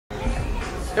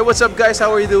Hey, what's up guys?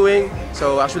 How are you doing?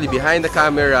 So actually behind the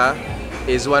camera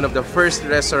is one of the first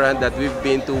restaurant that we've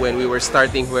been to when we were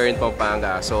starting here in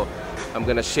Pampanga. So I'm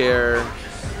gonna share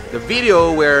the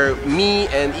video where me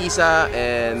and Isa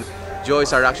and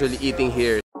Joyce are actually eating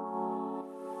here.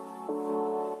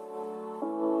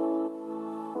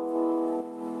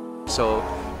 So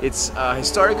it's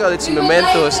historical, it's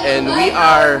momentous, and we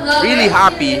are really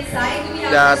happy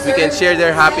that we can share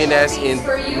their happiness in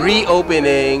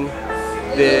reopening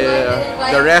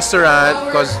the restaurant,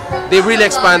 because they really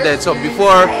expanded. So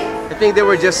before, I think they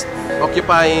were just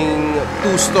occupying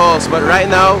 2 stalls, but right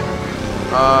now,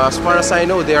 as far as I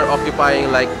know, they are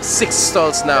occupying like 6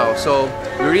 stalls now. So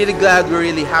we're really glad, we're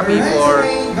really happy for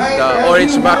the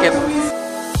Orange Bucket.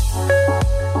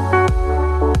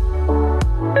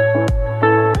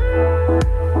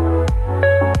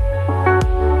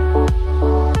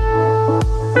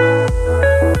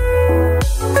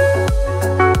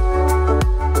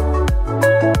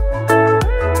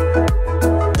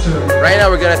 Right now,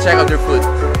 we're gonna check out their food.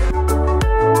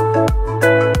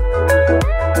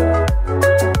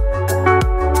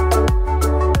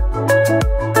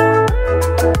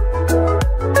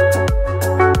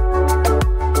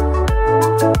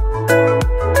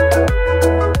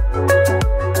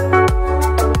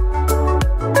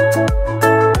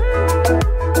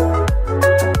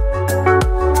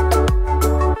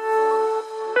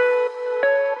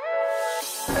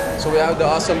 So we have the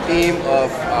awesome team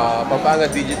of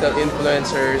Pampanga digital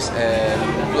influencers and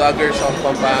vloggers of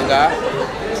Pampanga,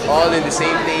 all in the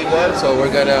same table. So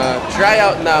we're gonna try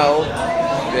out now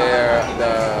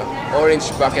the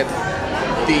Orange Bucket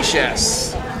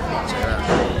dishes.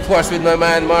 Of course, with my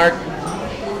man Mark.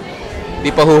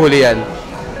 Di pa huhuli yan.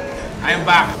 I'm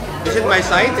back. Visit my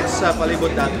site, it's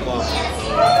palibot.com.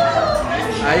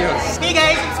 Ayos. Hey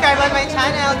guys, subscribe on my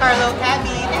channel, Carlo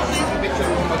Cabby.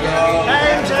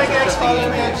 I'm IGers, follow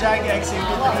me on IGers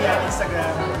on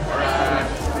Instagram.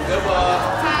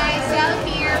 Hi, Sel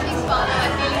here. Please follow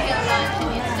at Philippine Lunch on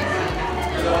Instagram.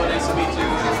 Hello, nice to meet you.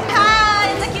 Hi,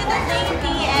 it's the cutest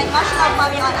lady and Much Love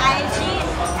Mommy on IG,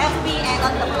 FB, and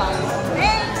on the blog.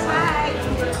 Thanks, bye!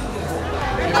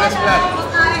 Nice vlog.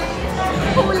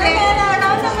 Huli!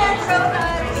 Around the metro,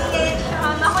 PH,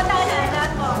 ako na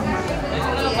po.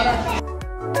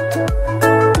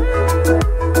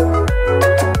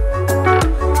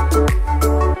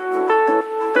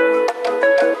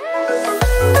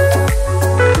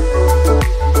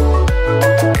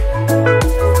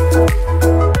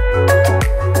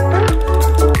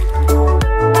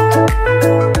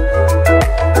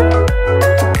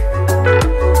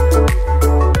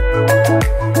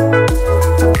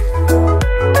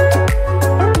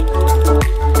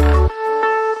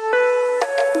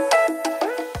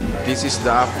 This is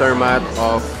the aftermath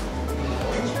of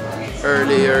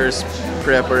earlier's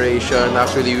preparation.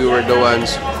 Actually, we were the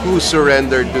ones who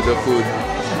surrendered to the food.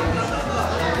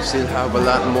 We still have a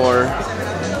lot more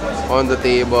on the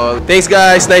table. Thanks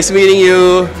guys, nice meeting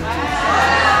you.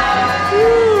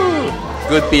 Woo.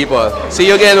 Good people. See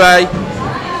you again, bye.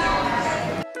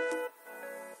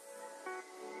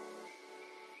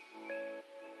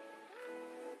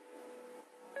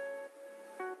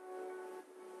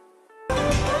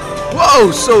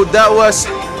 Whoa! So that was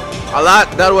a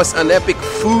lot. That was an epic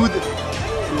food.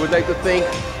 We would like to thank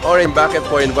Orange Bucket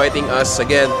for inviting us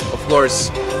again. Of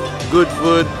course, good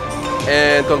food,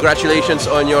 and congratulations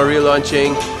on your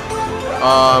relaunching.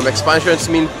 Expansions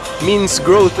means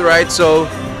growth, right? So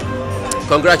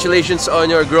congratulations on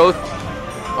your growth.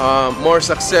 More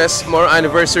success, more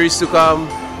anniversaries to come,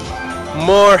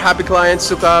 more happy clients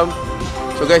to come.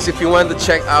 So guys, if you want to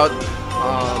check out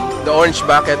the Orange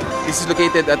Bucket, this is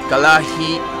located at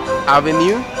Kalahi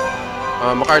Avenue,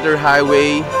 MacArthur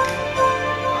Highway,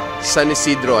 San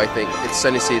Isidro, I think. It's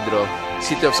San Isidro,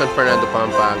 City of San Fernando,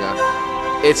 Pampanga.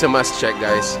 It's a must check,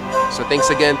 guys. So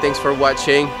thanks again. Thanks for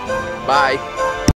watching. Bye.